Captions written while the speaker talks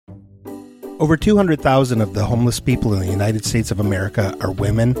Over 200,000 of the homeless people in the United States of America are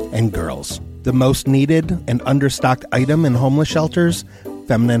women and girls. The most needed and understocked item in homeless shelters?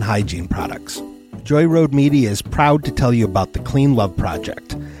 Feminine hygiene products. Joy Road Media is proud to tell you about the Clean Love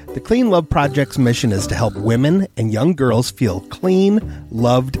Project. The Clean Love Project's mission is to help women and young girls feel clean,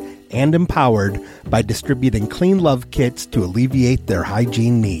 loved, and empowered by distributing Clean Love kits to alleviate their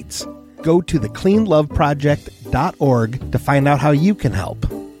hygiene needs. Go to thecleanloveproject.org to find out how you can help.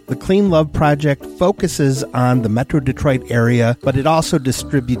 The Clean Love Project focuses on the Metro Detroit area, but it also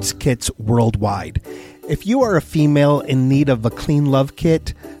distributes kits worldwide. If you are a female in need of a Clean Love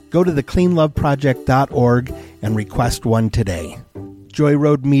kit, go to thecleanloveproject.org and request one today. Joy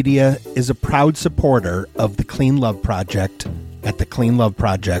Road Media is a proud supporter of the Clean Love Project at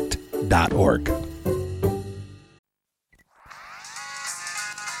thecleanloveproject.org.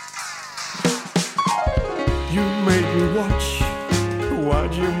 You made me watch.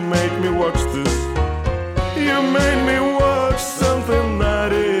 Why'd you make me watch this? You made me watch something I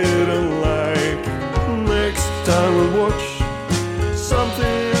didn't like. Next time we'll watch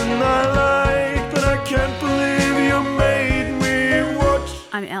something I like, but I can't believe you made me watch.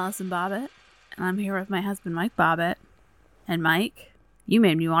 I'm Allison Bobbitt, and I'm here with my husband, Mike Bobbitt. And Mike, you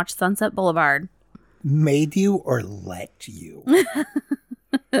made me watch Sunset Boulevard. Made you or let you?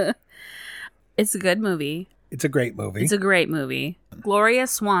 It's a good movie. It's a great movie. It's a great movie. Gloria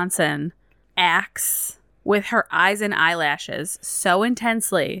Swanson acts with her eyes and eyelashes so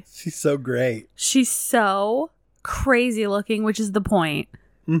intensely. She's so great. She's so crazy looking, which is the point.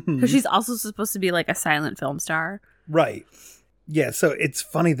 Because she's also supposed to be like a silent film star. Right. Yeah, so it's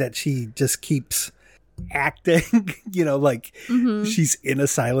funny that she just keeps acting, like she's in a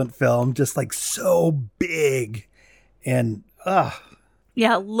silent film, just like so big. And,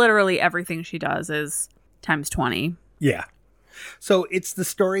 yeah, literally everything she does is times 20. Yeah. So it's the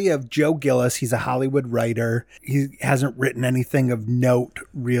story of Joe Gillis. He's a Hollywood writer. He hasn't written anything of note,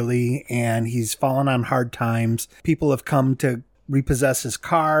 really, and he's fallen on hard times. People have come to repossess his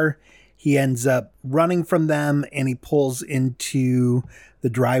car. He ends up running from them, and he pulls into the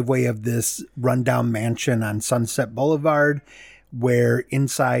driveway of this rundown mansion on Sunset Boulevard, where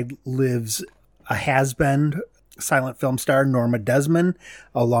inside lives a has-been silent film star, Norma Desmond,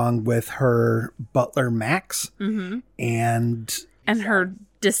 along with her butler, Max, and her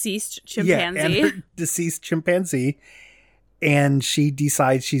deceased chimpanzee. Yeah, and her deceased chimpanzee. And she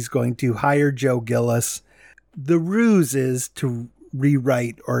decides she's going to hire Joe Gillis. The ruse is to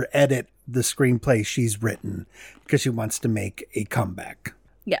rewrite or edit the screenplay she's written because she wants to make a comeback.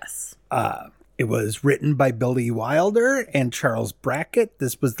 Yes. It was written by Billy Wilder and Charles Brackett.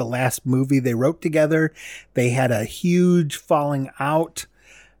 This was the last movie they wrote together. They had a huge falling out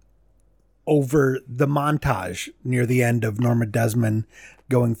over the montage near the end of Norma Desmond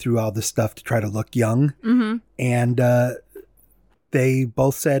going through all this stuff to try to look young. And they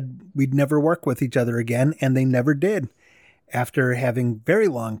both said we'd never work with each other again, and they never did after having very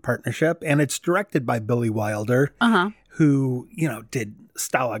long partnership. And it's directed by Billy Wilder, who, did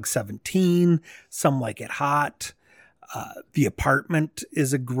Stalag 17, Some Like It Hot. The Apartment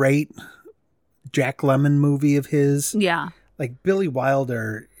is a great Jack Lemmon movie of his. Yeah. Like Billy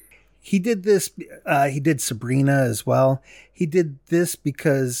Wilder, he did this. He did Sabrina as well. He did this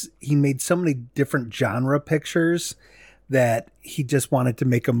because he made so many different genre pictures that he just wanted to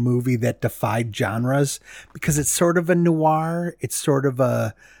make a movie that defied genres, because it's sort of a noir. It's sort of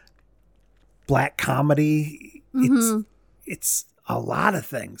a black comedy. It's a lot of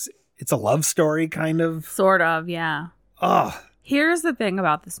things. It's a love story, kind of. Sort of, yeah. Oh. Here's the thing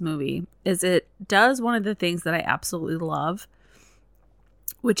about this movie, is it does one of the things that I absolutely love,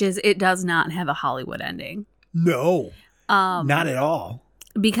 which is it does not have a Hollywood ending. No. Not at all.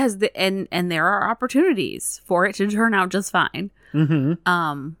 Because and there are opportunities for it to turn out just fine. You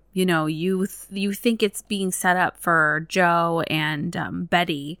think it's being set up for Joe and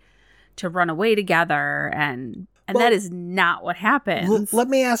Betty to run away together, and that is not what happens. Let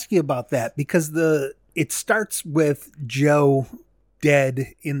me ask you about that, because it starts with Joe dead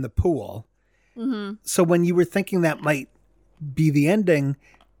in the pool. So when you were thinking that might be the ending,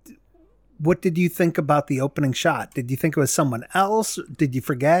 what did you think about the opening shot? Did you think it was someone else? Did you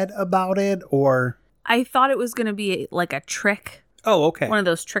forget about it, or? I thought it was going to be like a trick. Oh, okay. One of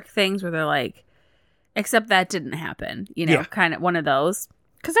those trick things where they're like, except that didn't happen, kind of one of those.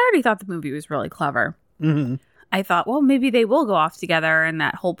 Because I already thought the movie was really clever. I thought, well, maybe they will go off together, and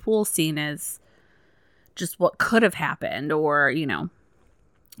that whole pool scene is just what could have happened, or,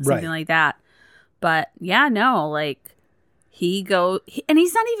 something like that. But yeah, no, like, he goes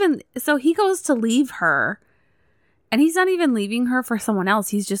to leave her, And he's not even leaving her for someone else.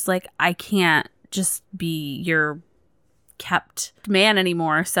 He's just like, I can't just be your kept man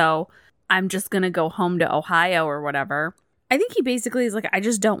anymore. So I'm just going to go home to Ohio or whatever. I think he basically is like, I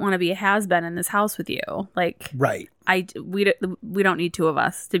just don't want to be a has-been in this house with you. Like, Right. We don't need two of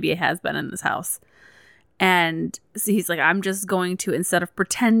us to be a has-been in this house. And so he's like, I'm just going to, instead of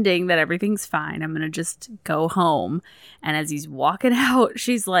pretending that everything's fine, I'm going to just go home. And as he's walking out,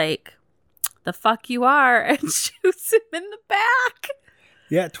 she's like, the fuck you are, and shoots him in the back.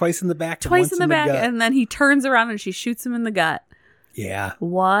 Yeah, twice in the back. Twice in the back. gut. And then he turns around and she shoots him in the gut. Yeah.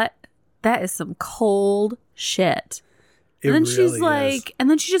 What? That is some cold shit. It And then really she's is. like, and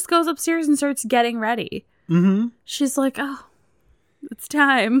then she just goes upstairs and starts getting ready. Mm-hmm. She's like, oh, it's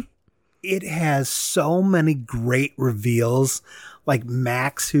time. It has so many great reveals. Like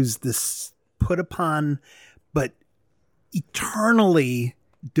Max, who's this put upon but eternally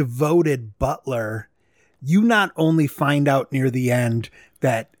devoted butler. You not only find out near the end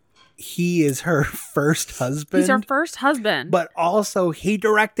that he is her first husband. He's her first husband. But also he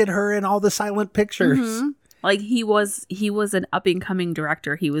directed her in all the silent pictures. Mhm. Like he was an up and coming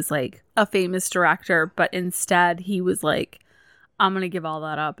director. He was like a famous director, but instead he was like, I'm going to give all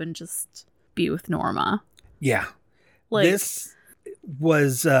that up and just be with Norma. Yeah. Like, This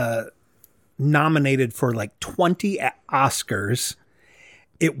was nominated for like 20 Oscars.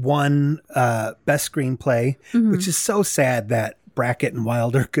 It won Best Screenplay, which is so sad that Brackett and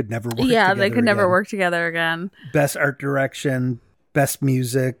Wilder could never work together. yeah, they could never again. work together again. Best Art Direction, Best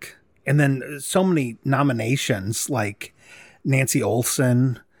Music, and then so many nominations like Nancy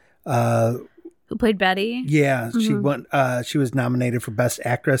Olson. Who played Betty? Yeah, she won. She was nominated for Best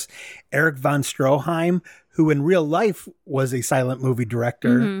Actress. Eric von Stroheim, who in real life was a silent movie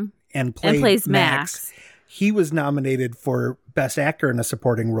director and plays Max. He was nominated for Best Actor in a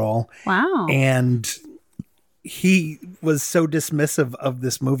Supporting Role. Wow. And he was so dismissive of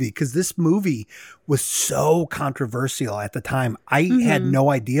this movie because this movie was so controversial at the time. I had no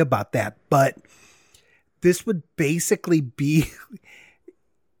idea about that, but this would basically be,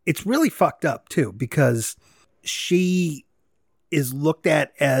 it's really fucked up too, because she is looked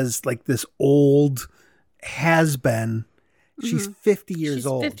at as like this old has-been. She's 50 years She's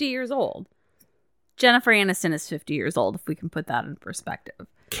old. 50 years old. Jennifer Aniston is 50 years old, if we can put that in perspective.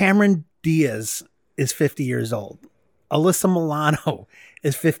 Cameron Diaz is 50 years old. Alyssa Milano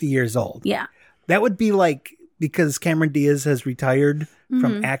is 50 years old. Yeah. That would be like, because Cameron Diaz has retired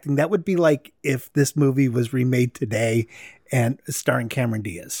from acting, that would be like if this movie was remade today and starring Cameron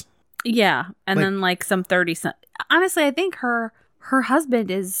Diaz. Yeah. And Like- then like some 30. Honestly, I think her husband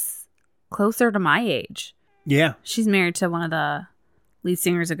is closer to my age. Yeah. She's married to one of the lead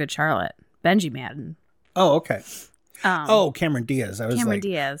singers of Good Charlotte, Benji Madden. Oh, okay. Cameron Diaz. I was Cameron like,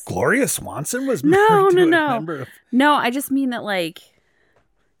 Diaz. Gloria Swanson was No, married to no. a member of... No, I just mean that like,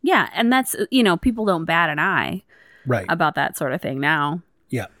 yeah. And that's, people don't bat an eye Right. about that sort of thing now.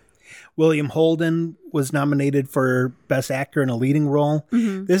 Yeah. William Holden was nominated for Best Actor in a Leading Role.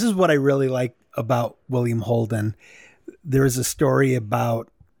 This is what I really like about William Holden. There is a story about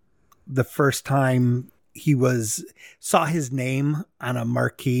the first time he saw his name on a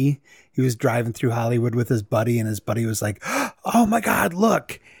marquee. He was driving through Hollywood with his buddy, and his buddy was like, "Oh my God,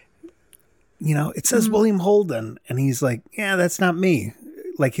 look. It says William Holden." And he's like, "Yeah, that's not me."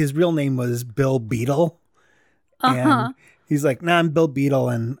 Like his real name was Bill Beadle. And he's like, "Nah, I'm Bill Beadle,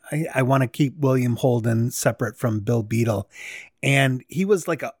 and I want to keep William Holden separate from Bill Beadle." And he was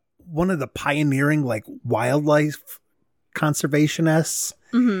like one of the pioneering like wildlife conservationists,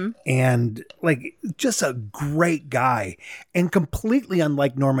 and like just a great guy. And completely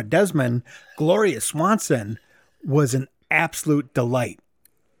unlike Norma Desmond, Gloria Swanson was an absolute delight.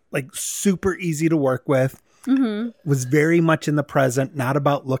 Like super easy to work with, was very much in the present, not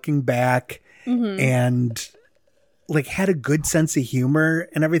about looking back, and like had a good sense of humor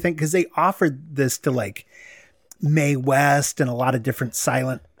and everything, because they offered this to like Mae West and a lot of different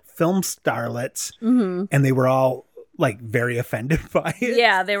silent film starlets, and they were all like very offended by it.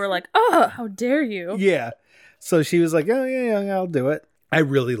 Yeah. They were like, oh, how dare you? Yeah. So she was like, "Oh yeah, I'll do it." I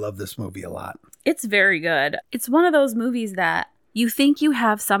really love this movie a lot. It's very good. It's one of those movies that you think you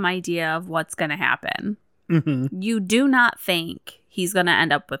have some idea of what's going to happen. You do not think he's going to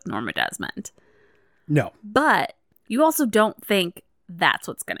end up with Norma Desmond. No. But you also don't think that's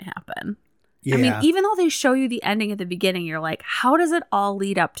what's going to happen. Yeah. I mean, even though they show you the ending at the beginning, you're like, how does it all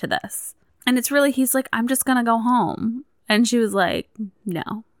lead up to this? And it's really, he's like, I'm just going to go home. And she was like,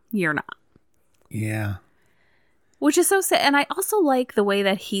 no, you're not. Yeah. Which is so sad. And I also like the way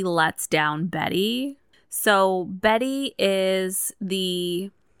that he lets down Betty. So Betty is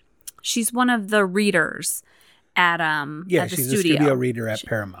she's one of the readers. at Yeah, at the she's studio. a studio reader at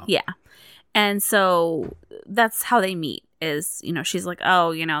Paramount. Yeah. And so that's how they meet is, she's like,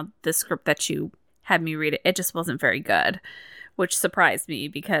 oh, the script that you had me read, it just wasn't very good, which surprised me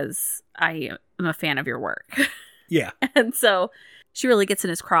because I am a fan of your work. Yeah. And so she really gets in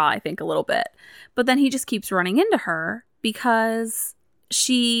his craw, I think, a little bit. But then he just keeps running into her because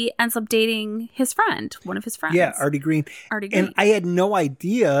she ends up dating his friend, one of his friends. Yeah, Artie Green. Artie Green. And I had no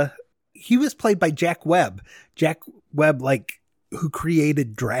idea. He was played by Jack Webb. Jack Webb, who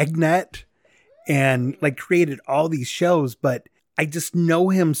created Dragnet and created all these shows. But I just know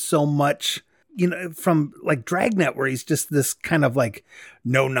him so much, from Dragnet, where he's just this kind of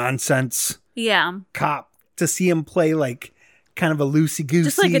no nonsense cop. To see him play kind of a loosey-goosey,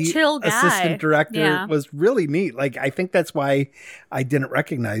 just like a chill guy. Assistant director Yeah. was really neat. I think that's why I didn't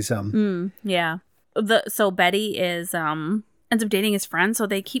recognize him. Yeah. So Betty ends up dating his friend, so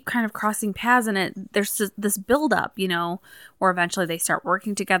they keep kind of crossing paths, and there's just this buildup, where eventually they start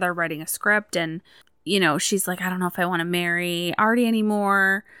working together, writing a script, and she's like, I don't know if I want to marry Artie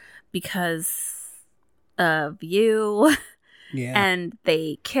anymore because of you. Yeah. And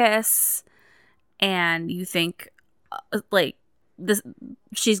they kiss, and you think this,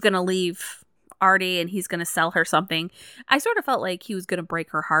 she's gonna leave Artie and he's gonna sell her something. I sort of felt like he was gonna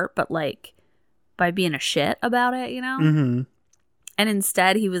break her heart, but by being a shit about it, Mm-hmm. And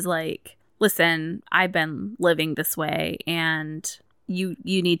instead he was like, listen, I've been living this way, and you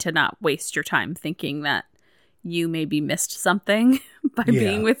need to not waste your time thinking that you maybe missed something by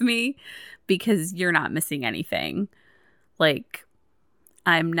being with me, because you're not missing anything.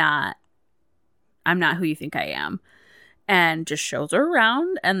 I'm not who you think I am. And just shows her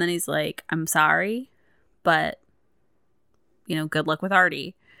around, and then he's like, I'm sorry, but good luck with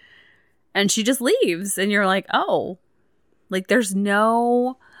Artie. And she just leaves, and you're like, oh, there's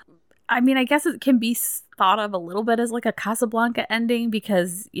no, I guess it can be thought of a little bit as a Casablanca ending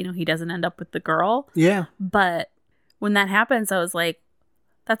because, he doesn't end up with the girl. Yeah. But when that happens, I was like,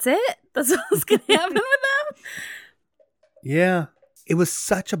 that's it? That's what's going to happen with them? Yeah. It was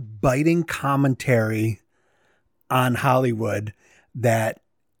such a biting commentary on Hollywood that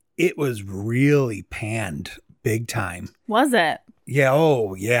it was really panned big time. Was it? Yeah.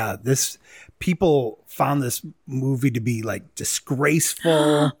 Oh, yeah. People found this movie to be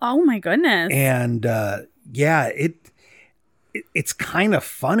disgraceful. Oh my goodness. And it's kind of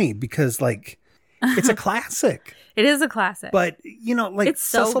funny because it's a classic. It is a classic. But it's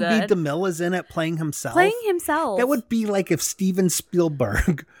so Cecil B. good. DeMille is in it playing himself. That would be if Steven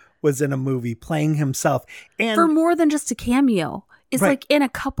Spielberg was in a movie playing himself. And for more than just a cameo. It's Right. in a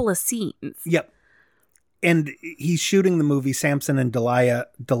couple of scenes. Yep. And he's shooting the movie Samson and Delilah,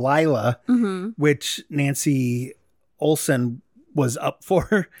 Mm-hmm. which Nancy Olsen was up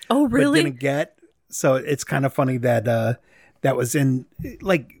for. Oh, really? But didn't get. So it's kind of funny that that was in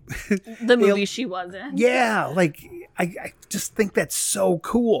The movie she was in. Yeah, I just think that's so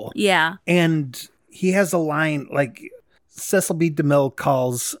cool. Yeah. And he has a line Cecil B. DeMille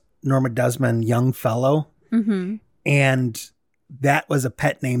calls Norma Desmond young fellow. Mm-hmm. And that was a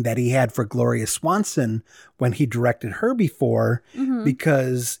pet name that he had for Gloria Swanson when he directed her before, Mm-hmm.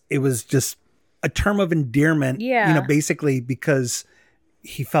 because it was just a term of endearment, Yeah. basically because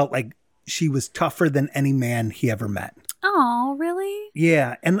he felt like she was tougher than any man he ever met. Oh, really?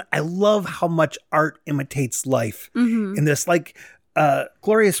 Yeah. And I love how much art imitates life Mm-hmm. in this.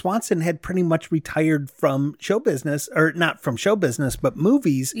 Gloria Swanson had pretty much retired from show business, or not from show business, but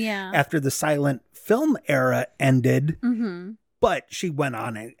movies Yeah. after the silent film era ended. Mm-hmm. But she went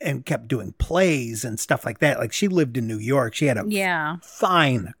on and kept doing plays and stuff like that. She lived in New York. She had a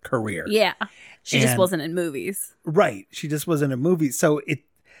fine career. Yeah. She just And- wasn't in movies. Right. She just wasn't in movies. So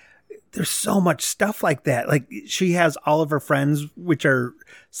there's so much stuff like that. She has all of her friends, which are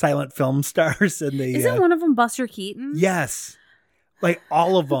silent film stars. And they, Isn't one of them Buster Keaton? yes.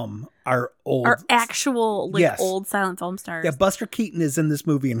 All of them are old. Or actual, Yes. old silent film stars. Yeah. Buster Keaton is in this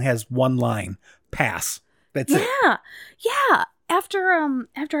movie and has one line, pass. That's it. Yeah. Yeah.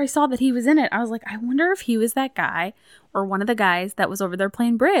 After I saw that he was in it, I was like, I wonder if he was that guy or one of the guys that was over there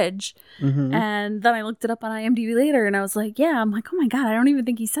playing bridge. Mhm. And then I looked it up on IMDb later, and I was like, yeah, I'm like, oh my God, I don't even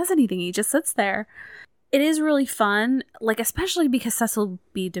think he says anything. He just sits there. It is really fun, especially because Cecil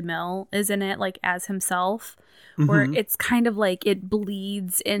B. DeMille is in it, as himself, where Mhm. it's kind of it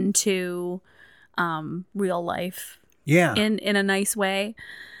bleeds into real life Yeah. in a nice way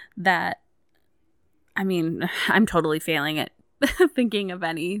that, I'm totally failing at thinking of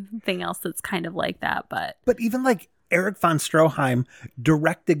anything else that's kind of like that, but even Eric von Stroheim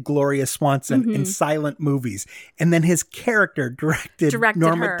directed Gloria Swanson in silent movies, and then his character directed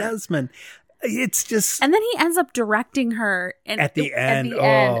Norma her. Desmond. It's just And then he ends up directing her at the end.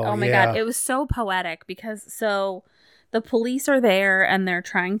 Oh my yeah. God. It was so poetic because the police are there and they're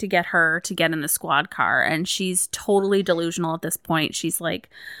trying to get her to get in the squad car. And she's totally delusional at this point. She's like,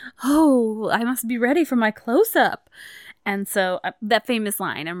 oh, I must be ready for my close-up. And so that famous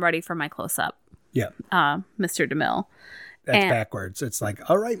line, I'm ready for my close-up. Yeah. Mr. DeMille. That's backwards. It's like,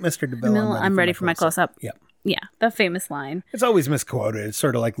 all right, Mr. DeMille, I'm ready for my close-up. Yeah. Yeah, the famous line. It's always misquoted. It's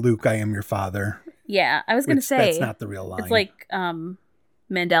sort of like, Luke, I am your father. Yeah, I was going to say. That's not the real line. It's like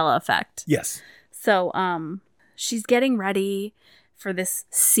Mandela effect. Yes. So she's getting ready for this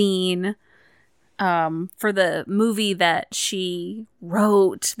scene for the movie that she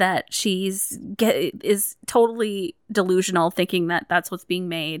wrote, that is totally delusional, thinking that that's what's being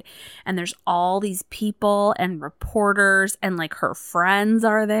made. And there's all these people and reporters and like her friends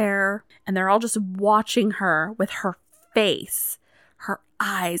are there. And they're all just watching her with her face. Her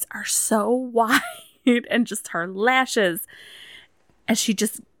eyes are so wide and just her lashes. And she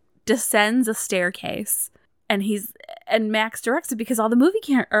just descends a staircase. And Max directs it because all the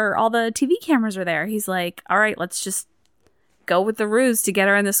all the TV cameras are there. He's like, all right, let's just go with the ruse to get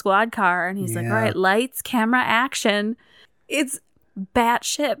her in the squad car. And he's like, all right, lights, camera, action. It's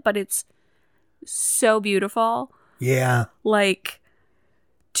batshit, but it's so beautiful. Yeah. Like,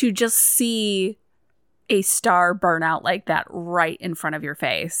 to just see a star burn out like that right in front of your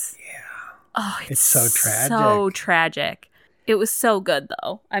face. Yeah. Oh, it's so tragic. So tragic. It was so good,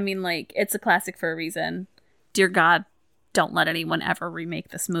 though. I mean, like, it's a classic for a reason. Dear God, don't let anyone ever remake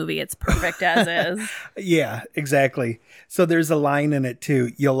this movie. It's perfect as is. Yeah, exactly. So there's a line in it,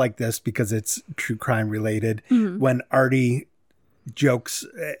 too. You'll like this because it's true crime related. Mm-hmm. When Artie jokes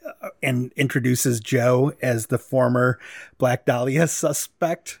and introduces Joe as the former Black Dahlia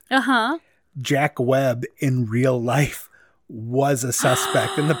suspect. Uh-huh. Jack Webb in real life was a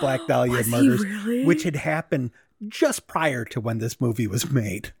suspect in the Black Dahlia murders, really? Which had happened just prior to when this movie was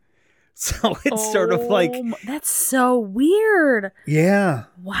made. So it's sort of like... That's so weird. Yeah.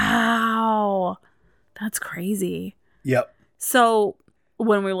 Wow. That's crazy. Yep. So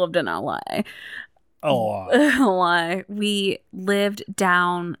when we lived in LA... LA, we lived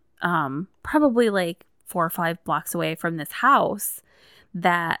down probably like 4 or 5 blocks away from this house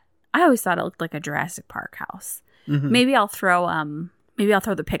that I always thought it looked like a Jurassic Park house. Mm-hmm. Maybe I'll throw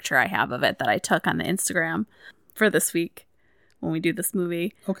the picture I have of it that I took on the Instagram for this week when we do this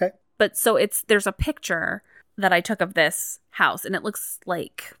movie. Okay. But so there's a picture that I took of this house, and it looks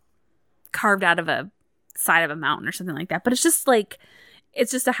like carved out of a side of a mountain or something like that. But it's just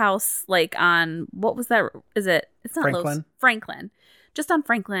a house like on, what was that? It's not Franklin. Franklin. Just on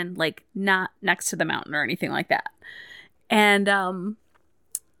Franklin, like not next to the mountain or anything like that. And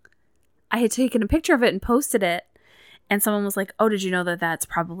I had taken a picture of it and posted it. And someone was like, oh, did you know that that's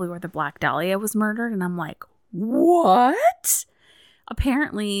probably where the Black Dahlia was murdered? And I'm like, what?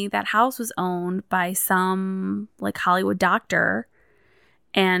 Apparently, that house was owned by some like Hollywood doctor.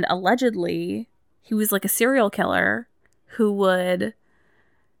 And allegedly, he was like a serial killer who would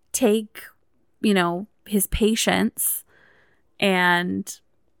take, his patients and,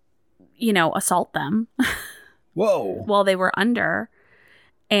 assault them. Whoa. While they were under.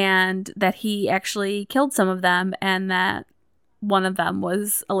 And that he actually killed some of them, and that one of them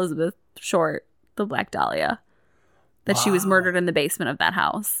was Elizabeth Short, the Black Dahlia. That she was murdered in the basement of that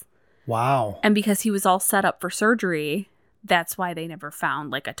house. Wow. And because he was all set up for surgery, that's why they never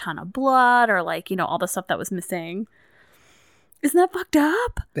found like a ton of blood or like, all the stuff that was missing. Isn't that fucked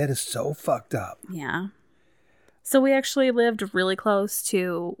up? That is so fucked up. Yeah. So we actually lived really close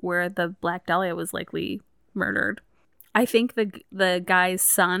to where the Black Dahlia was likely murdered. I think the guy's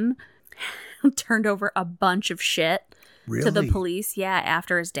son turned over a bunch of shit to the police. Yeah,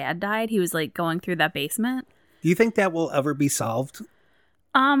 after his dad died, he was like going through that basement. Do you think that will ever be solved?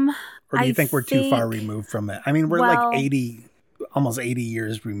 Or do you think we're too far removed from it? I mean, we're like almost 80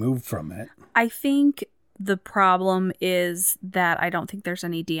 years removed from it. I think the problem is that I don't think there's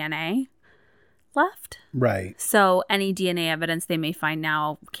any DNA left. Right. So any DNA evidence they may find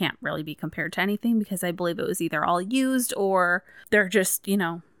now can't really be compared to anything because I believe it was either all used or there just,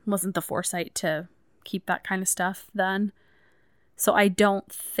 wasn't the foresight to keep that kind of stuff then. So I don't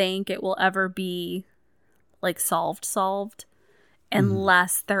think it will ever be like solved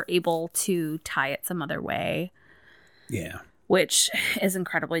unless they're able to tie it some other way. Yeah. Which is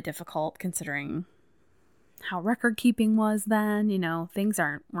incredibly difficult considering how record keeping was then, things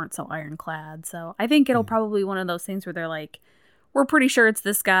weren't so ironclad. So I think it'll probably be one of those things where they're like, we're pretty sure it's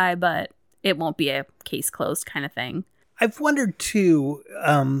this guy, but it won't be a case closed kind of thing. I've wondered too,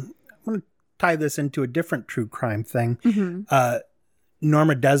 I'm going to tie this into a different true crime thing. Mm-hmm.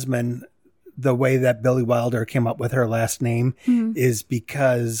 Norma Desmond, the way that Billy Wilder came up with her last name is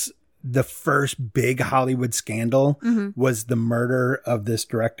because the first big Hollywood scandal was the murder of this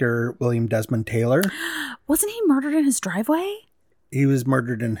director, William Desmond Taylor. Wasn't he murdered in his driveway? He was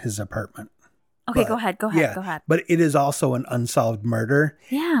murdered in his apartment. Okay, go ahead. Go ahead. But it is also an unsolved murder.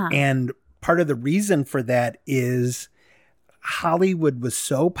 Yeah. And part of the reason for that is Hollywood was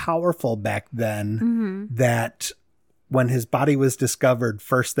so powerful back then that when his body was discovered,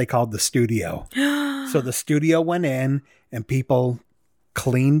 first they called the studio. So the studio went in and people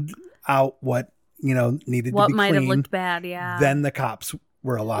cleaned out what, needed to be cleaned. What might have looked bad, yeah. Then the cops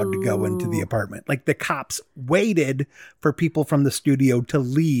were allowed to go into the apartment. Like the cops waited for people from the studio to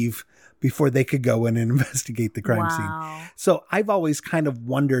leave before they could go in and investigate the crime scene. So I've always kind of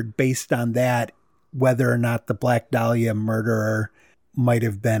wondered, based on that, whether or not the Black Dahlia murderer might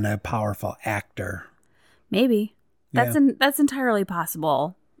have been a powerful actor. Maybe. That's entirely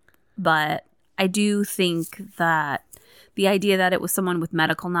possible. But I do think that the idea that it was someone with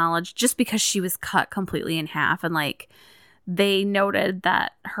medical knowledge, just because she was cut completely in half and like they noted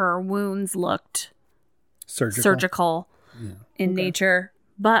that her wounds looked surgical in nature.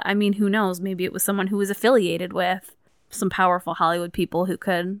 But I mean, who knows? Maybe it was someone who was affiliated with some powerful Hollywood people who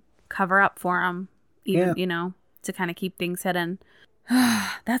could cover up for him, even, to kind of keep things hidden.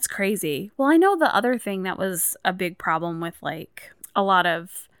 That's crazy. Well, I know the other thing that was a big problem with like a lot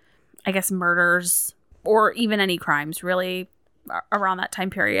of, I guess, murders or even any crimes really around that time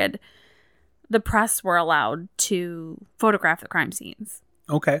period, the press were allowed to photograph the crime scenes.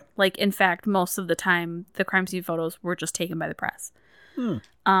 Okay. Like, in fact, most of the time, the crime scene photos were just taken by the press.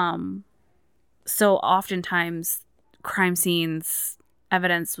 So oftentimes, crime scenes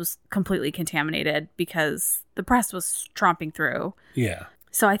evidence was completely contaminated because the press was tromping through. Yeah.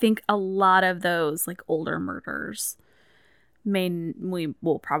 So I think a lot of those like older murders we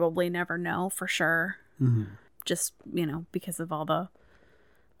will probably never know for sure. Just, because of all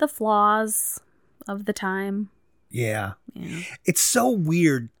the flaws of the time. Yeah. It's so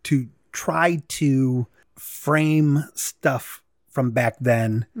weird to try to frame stuff from back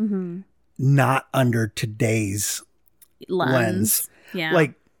then not under today's lens. Yeah.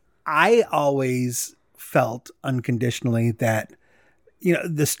 Like, I always felt unconditionally that,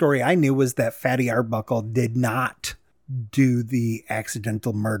 the story I knew was that Fatty Arbuckle did not do the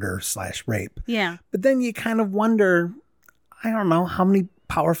accidental murder / rape. Yeah. But then you kind of wonder, I don't know, how many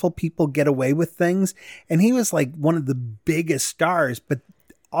powerful people get away with things. And he was like one of the biggest stars, but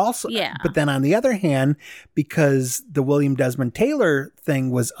also, but then on the other hand, because the William Desmond Taylor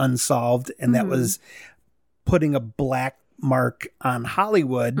thing was unsolved and that was putting a black mark on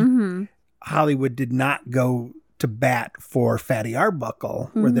Hollywood, Hollywood did not go to bat for Fatty Arbuckle,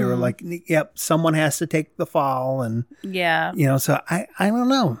 where they were like, yep, someone has to take the fall. And, so I don't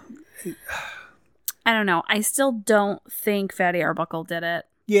know. I don't know. I still don't think Fatty Arbuckle did it.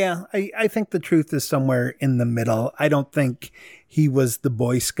 Yeah, I think the truth is somewhere in the middle. I don't think he was the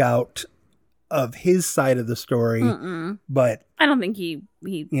Boy Scout of his side of the story, but I don't think he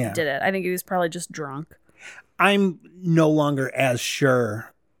did it. I think he was probably just drunk. I'm no longer as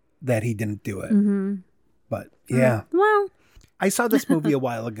sure that he didn't do it. But yeah. Well, I saw this movie a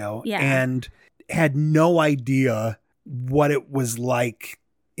while ago Yeah. and had no idea what it was like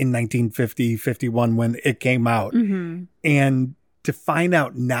in 1950, 51 when it came out. And to find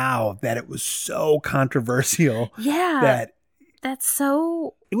out now that it was so controversial. That's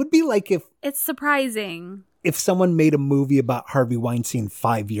so... It would be like if... It's surprising. If someone made a movie about Harvey Weinstein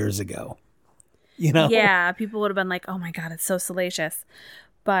 5 years ago. Yeah, people would have been like, oh my God, it's so salacious.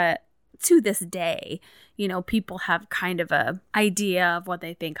 But to this day, people have kind of a idea of what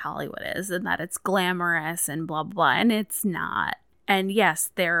they think Hollywood is and that it's glamorous and blah, blah, blah. And it's not. And yes,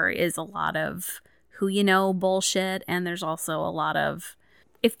 there is a lot of bullshit. And there's also a lot of,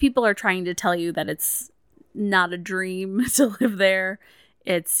 if people are trying to tell you that it's not a dream to live there,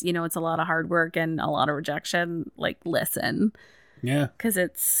 it's, it's a lot of hard work and a lot of rejection. Like, listen. Yeah. Because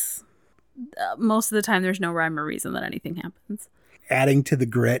it's, most of the time, there's no rhyme or reason that anything happens. Adding to the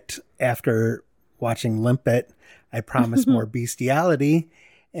grit after watching Limpet, I promised more bestiality.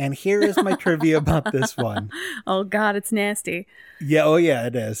 And here is my trivia about this one. Oh, God, it's nasty. Yeah, oh yeah,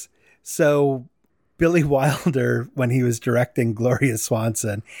 it is. So Billy Wilder, when he was directing Gloria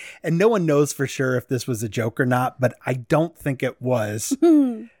Swanson, and no one knows for sure if this was a joke or not, but I don't think it was,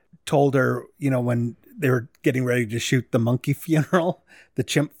 told her, when they were getting ready to shoot the monkey funeral, the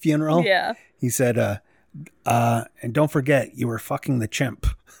chimp funeral. Yeah. He said, and don't forget, you were fucking the chimp.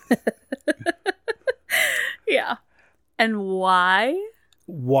 Yeah. And why?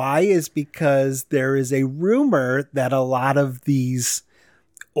 Why is because there is a rumor that a lot of these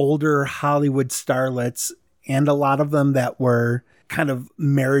older Hollywood starlets, and a lot of them that were kind of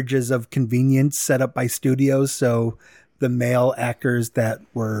marriages of convenience set up by studios. So the male actors that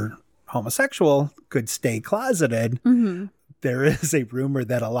were homosexual could stay closeted. Mm-hmm. There is a rumor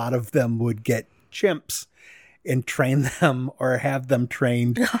that a lot of them would get chimps and train them or have them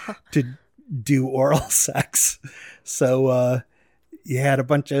trained to do oral sex. So you had a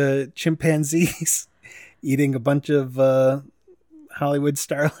bunch of chimpanzees eating a bunch of Hollywood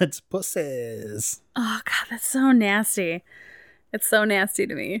starlets' pussies. Oh, God, that's so nasty. It's so nasty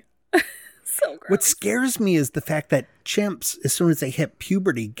to me. So gross. What scares me is the fact that chimps, as soon as they hit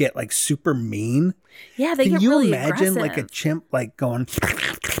puberty, get like super mean. Yeah, they Can get you really imagine aggressive. like a chimp like going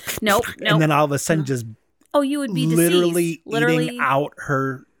Nope. and then all of a sudden just Oh, you would be literally deceased. eating out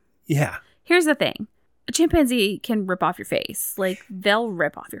her. Yeah. Here's the thing. A chimpanzee can rip off your face. Like, they'll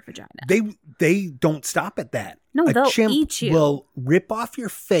rip off your vagina. They don't stop at that. No, a they'll chimp eat you. will rip off your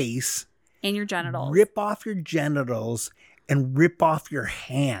face, And your genitals. rip off your genitals, and rip off your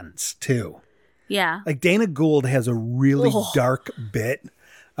hands too. Yeah. Like Dana Gould has a really Ugh. dark bit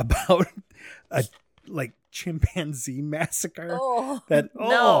about a like chimpanzee massacre. Oh,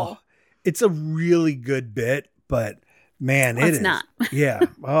 No. It's a really good bit, but man, It's it is not. Yeah.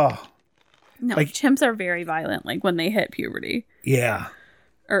 Oh, No, like- chimps are very violent, like when they hit puberty. yeah.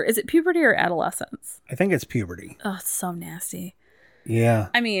 Or is it puberty or adolescence? I think it's puberty. Oh, it's so nasty. Yeah.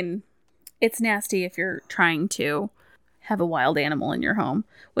 I mean, it's nasty if you're trying to have a wild animal in your home,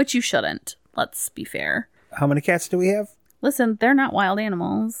 which you shouldn't. Let's be fair. How many cats do we have? Listen, they're not wild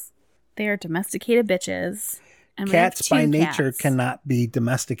animals. They are domesticated bitches. And we have Cats by 2 nature cats. cannot be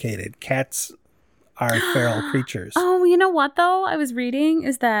domesticated. Cats are feral creatures. Oh, you know what though? I was reading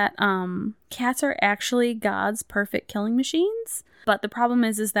is that cats are actually God's perfect killing machines. But the problem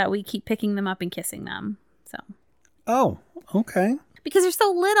is that we keep picking them up and kissing them. So Oh, okay. because they're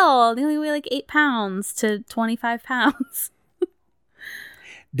so little, they only weigh like 8 pounds to 25 pounds.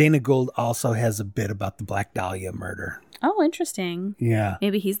 Dana Gould also has a bit about the Black Dahlia murder. Oh, interesting. Yeah.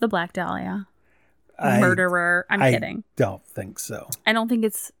 Maybe he's the Black Dahlia I murderer. I'm kidding. Don't think so. I don't think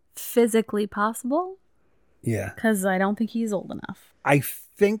it's physically possible Yeah. because I don't think he's old enough. I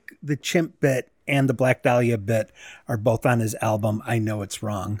think the chimp bit and the Black Dahlia bit are both on his album I Know It's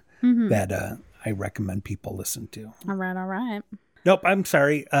Wrong Mhm. that I recommend people listen to. All right, all right. Nope, I'm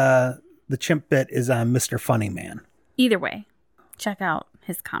sorry. The chimp bit is on Mr. Funny Man. Either way, check out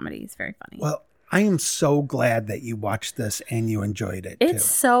his comedy. It's very funny. Well, I am so glad that you watched this and you enjoyed it It's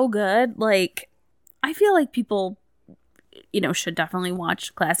too. so good. Like, I feel like people, should definitely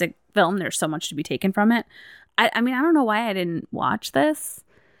watch classic film. There's so much to be taken from it. I mean, I don't know why I didn't watch this.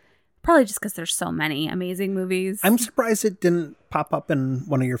 Probably just because there's so many amazing movies. I'm surprised it didn't pop up in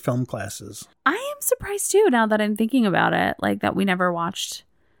one of your film classes. I am surprised too, now that I'm thinking about it. Like that we never watched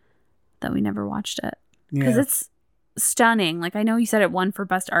it. Because Yeah. it's stunning. Like, I know you said it won for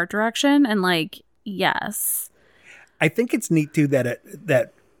best art direction, and like, yes. I think it's neat too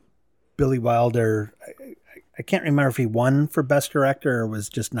that Billy Wilder, I can't remember if he won for best director or was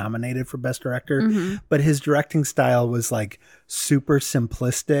just nominated for best director, Mhm. but his directing style was like super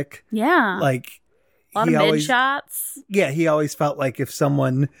simplistic. Yeah. Like a lot of mid shots. Yeah, he always felt like if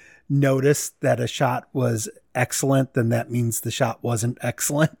someone noticed that a shot was excellent, then that means the shot wasn't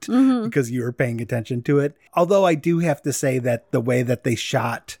excellent Mhm. because you were paying attention to it. Although I do have to say that the way that they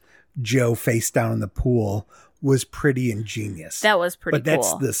shot Joe face down in the pool was pretty ingenious. That was pretty but that's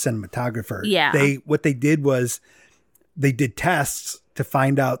cool. the cinematographer. Yeah. What they did was they did tests to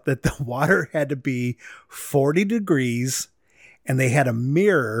find out that the water had to be 40 degrees and they had a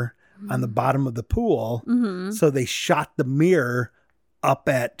mirror on the bottom of the pool. Mhm. So they shot the mirror up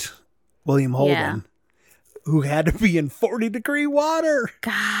at William Holden, Yeah. who had to be in 40-degree water.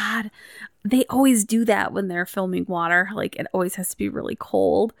 God, they always do that when they're filming water. Like, it always has to be really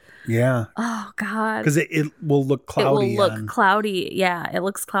cold. Yeah. Oh, God. Because it will look cloudy. It will look on- cloudy. Yeah, it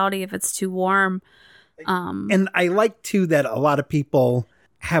looks cloudy if it's too warm. And I like too that a lot of people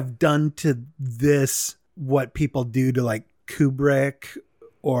have done to this what people do to like Kubrick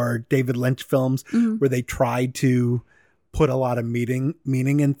or David Lynch films, Mhm. where they try to put a lot of meaning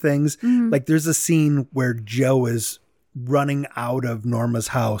in things. Mhm. Like there's a scene where Joe is running out of Norma's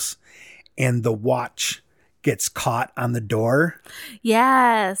house and the watch gets caught on the door.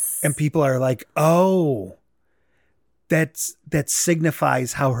 Yes. And people are like, oh, that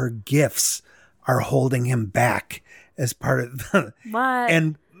signifies how her gifts are holding him back as part of the, what?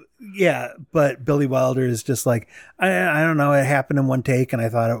 and yeah, but Billy Wilder is just like, I don't know, it happened in one take and I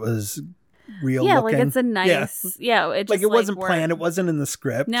thought it was real yeah, looking. like it's a nice, yeah, it just, Like it wasn't worked. planned, it wasn't in the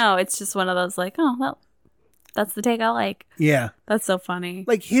script. No, it's just one of those like, oh, well, That's the take I like. Yeah. That's so funny.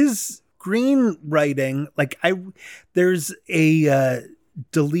 Like his screenwriting, there's a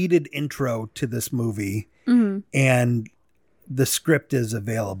deleted intro to this movie, and the script is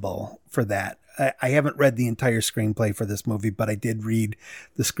available for that. I haven't read the entire screenplay for this movie, but I did read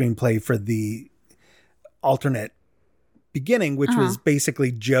the screenplay for the alternate beginning, which was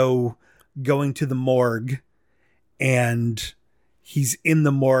basically Joe going to the morgue, and he's in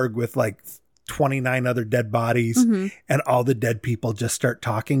the morgue with like 29 other dead bodies, and all the dead people just start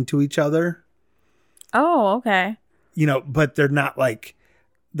talking to each other. Oh, okay. You know, but they're not like,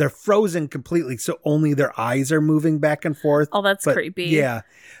 they're frozen completely, so only their eyes are moving back and forth. Oh, that's creepy. Yeah,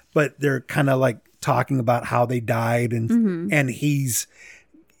 but they're kind of like talking about how they died, and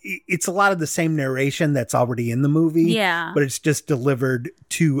it's a lot of the same narration that's already in the movie. Yeah, but it's just delivered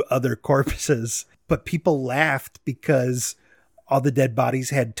to other corpses. But people laughed because all the dead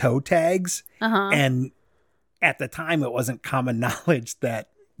bodies had toe tags, and at the time it wasn't common knowledge that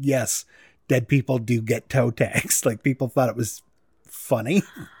yes, dead people do get toe tags. Like people thought it was funny.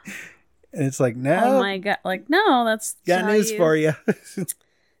 And it's like, no. Oh my God. Like, no, that's got news for you.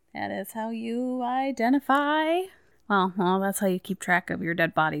 That is how you identify. Well, that's how you keep track of your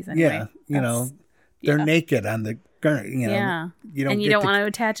dead bodies anyway. Yeah. They're naked on the ground. Yeah. You don't want to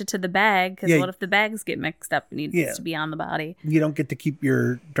attach it to the bag because what if the bags get mixed up and it needs to be on the body? You don't get to keep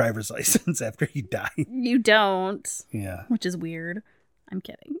your driver's license after you die. You don't. Yeah. Which is weird. I'm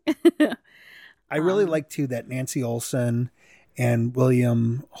kidding. I really like too that Nancy Olson and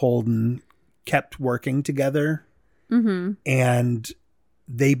William Holden kept working together, and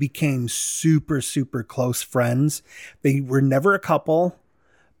they became super, super close friends. They were never a couple,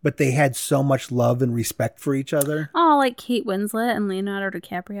 but they had so much love and respect for each other. Oh, like Kate Winslet and Leonardo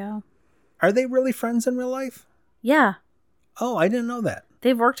DiCaprio. Are they really friends in real life? Yeah. Oh, I didn't know that.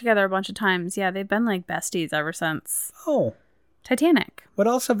 They've worked together a bunch of times. Yeah, they've been like besties ever since. Oh. Titanic. What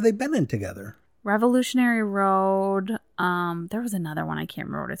else have they been in together? Revolutionary Road. There was another one. I can't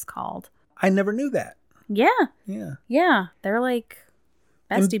remember what it's called. I never knew that. Yeah. Yeah. Yeah. They're like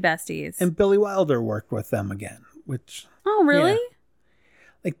besties. And Billy Wilder worked with them again, which... Oh, really? Yeah.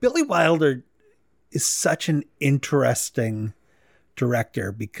 Like Billy Wilder is such an interesting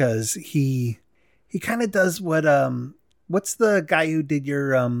director because he kind of does what what's the guy who did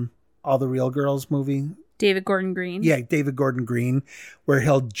your All the Real Girls movie? David Gordon Green. Yeah, David Gordon Green, where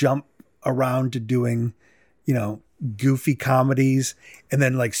he'll jump around to doing, goofy comedies and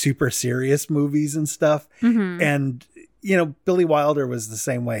then like super serious movies and stuff. And Billy Wilder was the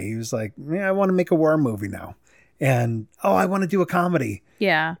same way. He was like, "Yeah, I want to make a war movie now." And, I want to do a comedy.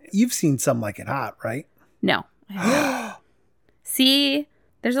 Yeah. You've seen Some Like It Hot, right? No. See,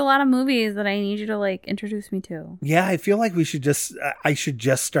 there's a lot of movies that I need you to like introduce me to. Yeah, I feel like I should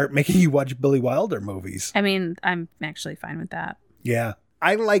just start making you watch Billy Wilder movies. I mean, I'm actually fine with that. Yeah.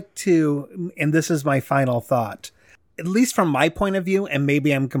 I like to, and this is my final thought, at least from my point of view, and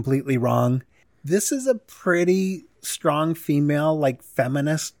maybe I'm completely wrong, this is a pretty strong female, like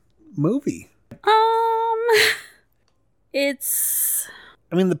feminist movie.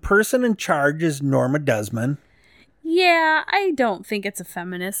 The person in charge is Norma Desmond. Yeah, I don't think it's a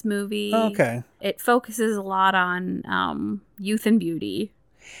feminist movie. Okay. It focuses a lot on youth and beauty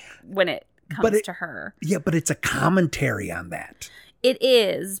when it comes to her. Yeah, but it's a commentary on that. It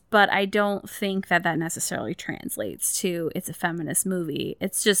is, but I don't think that necessarily translates to it's a feminist movie.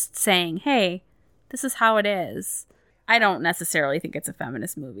 It's just saying, hey, this is how it is. I don't necessarily think it's a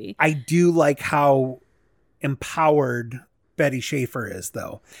feminist movie. I do like how empowered Betty Schaefer is,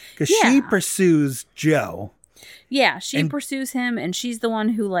 though, because she pursues Joe. Yeah, she pursues him, and she's the one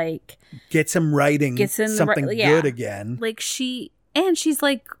who like gets him writing something good again. Like she's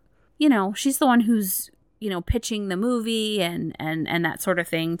like, she's the one who's pitching the movie and that sort of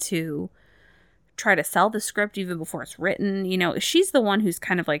thing to try to sell the script even before it's written. She's the one who's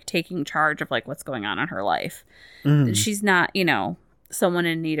kind of like taking charge of like what's going on in her life. She's not someone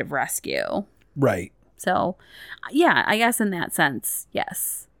in need of rescue, right? So, yeah, I guess in that sense,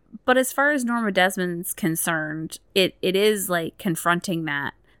 yes. But as far as Norma Desmond's concerned, it is like confronting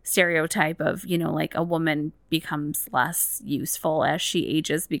that stereotype of, like a woman becomes less useful as she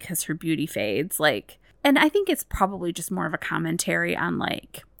ages because her beauty fades. Like, and I think it's probably just more of a commentary on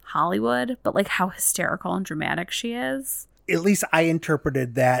like Hollywood, but like how hysterical and dramatic she is. At least I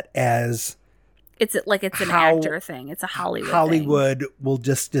interpreted that as... It's an actor thing. It's a Hollywood thing. Will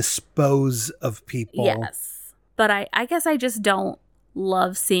just dispose of people. Yes. But I guess I just don't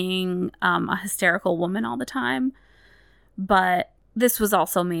love seeing a hysterical woman all the time. But this was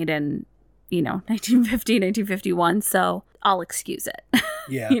also made in, 1950, 1951. So I'll excuse it.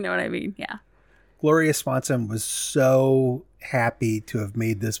 Yeah. You know what I mean? Yeah. Gloria Swanson was so happy to have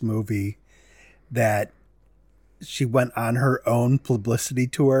made this movie that she went on her own publicity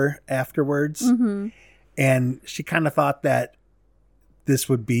tour afterwards. Mm-hmm. And she kind of thought that this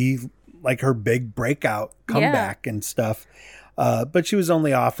would be like her big breakout comeback and stuff. But she was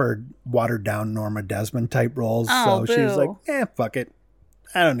only offered watered down Norma Desmond type roles. Oh, so she was boo. like, fuck it.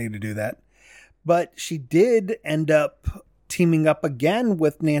 I don't need to do that. But she did end up teaming up again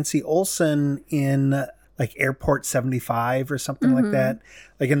with Nancy Olson in like Airport 75 or something like that.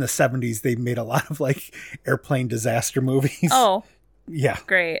 Like in the 70s, they made a lot of like airplane disaster movies. Oh, yeah.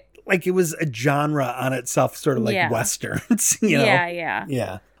 great. Like it was a genre on itself, sort of like Westerns, you know? Yeah.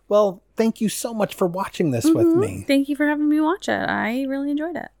 Yeah. Well, thank you so much for watching this with me. Thank you for having me watch it. I really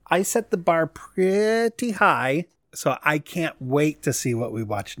enjoyed it. I set the bar pretty high, so I can't wait to see what we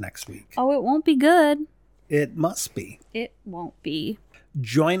watch next week. Oh, it won't be good. It must be. It won't be.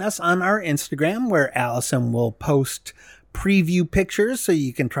 Join us on our Instagram where Allison will post preview pictures so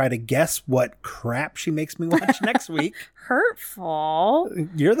you can try to guess what crap she makes me watch next week. Hurtful.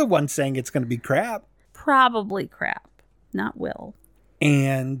 You're the one saying it's going to be crap. Probably crap. Not will.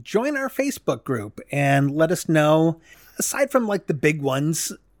 And join our Facebook group and let us know, aside from like the big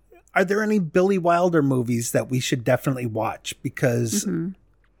ones, are there any Billy Wilder movies that we should definitely watch? Because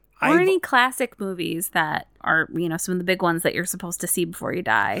Or any classic movies that are, you know, some of the big ones that you're supposed to see before you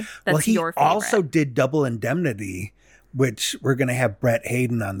die. That's he your favorite. also did Double Indemnity, which we're going to have Brett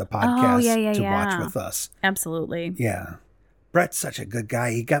Hayden on the podcast to watch with us. Absolutely. Yeah. Brett's such a good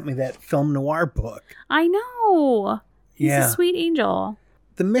guy. He got me that film noir book. I know. He's a sweet angel.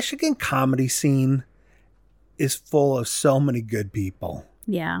 The Michigan comedy scene is full of so many good people.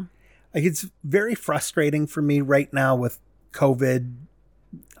 Yeah. Like it's very frustrating for me right now with COVID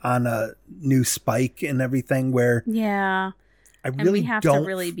on a new spike and everything where I really and we have to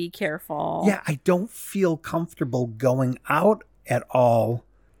really be careful. Yeah, I don't feel comfortable going out at all,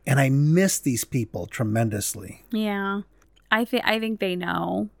 and I miss these people tremendously. Yeah. I think they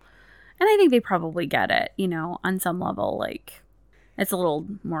know. And I think they probably get it, you know, on some level. Like, it's a little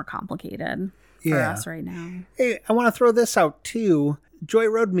more complicated for us right now. Hey, I want to throw this out too. Joy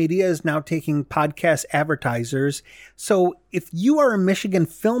Road Media is now taking podcast advertisers. So if you are a Michigan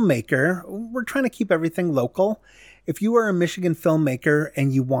filmmaker, we're trying to keep everything local. If you are a Michigan filmmaker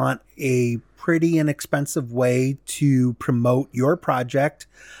and you want a pretty inexpensive way to promote your project,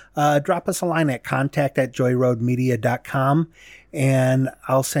 drop us a line at contact@joyroadmedia.com and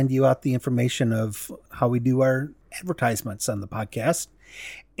I'll send you out the information of how we do our advertisements on the podcast.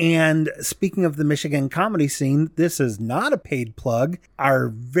 And speaking of the Michigan comedy scene, this is not a paid plug. Our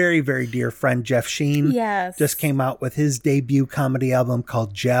very, very dear friend Jeff Sheen just came out with his debut comedy album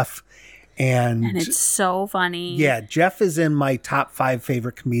called Jeff. And it's so funny. Yeah, Jeff is in my top 5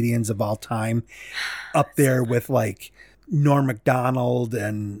 favorite comedians of all time. Up there with like Norm Macdonald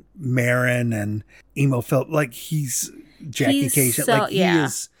and Marin and Emo Phil. Like he's Jackie Cation. So, like he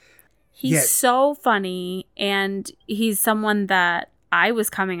is. He's so funny. And he's someone that I was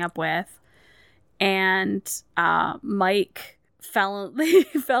coming up with, and Mike fell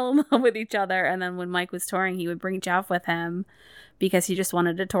in love with each other. And then when Mike was touring, he would bring Jeff with him because he just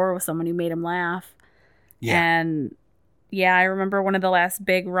wanted to tour with someone who made him laugh. Yeah. And yeah, I remember one of the last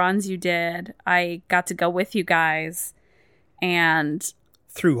big runs you did, I got to go with you guys and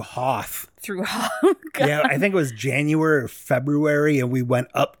through Hoth. God. Yeah, I think it was January or February, and we went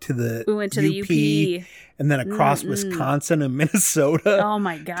up to the the UP. And then across Wisconsin and Minnesota. Oh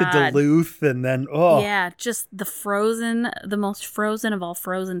my God. To Duluth. And then, yeah, just the most frozen of all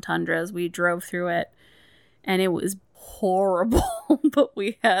frozen tundras. We drove through it and it was horrible, but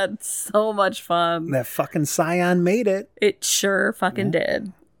we had so much fun. That fucking Scion made it. It sure fucking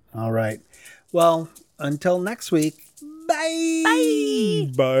did. All right. Well, until next week, bye.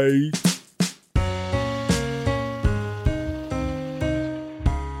 Bye. Bye.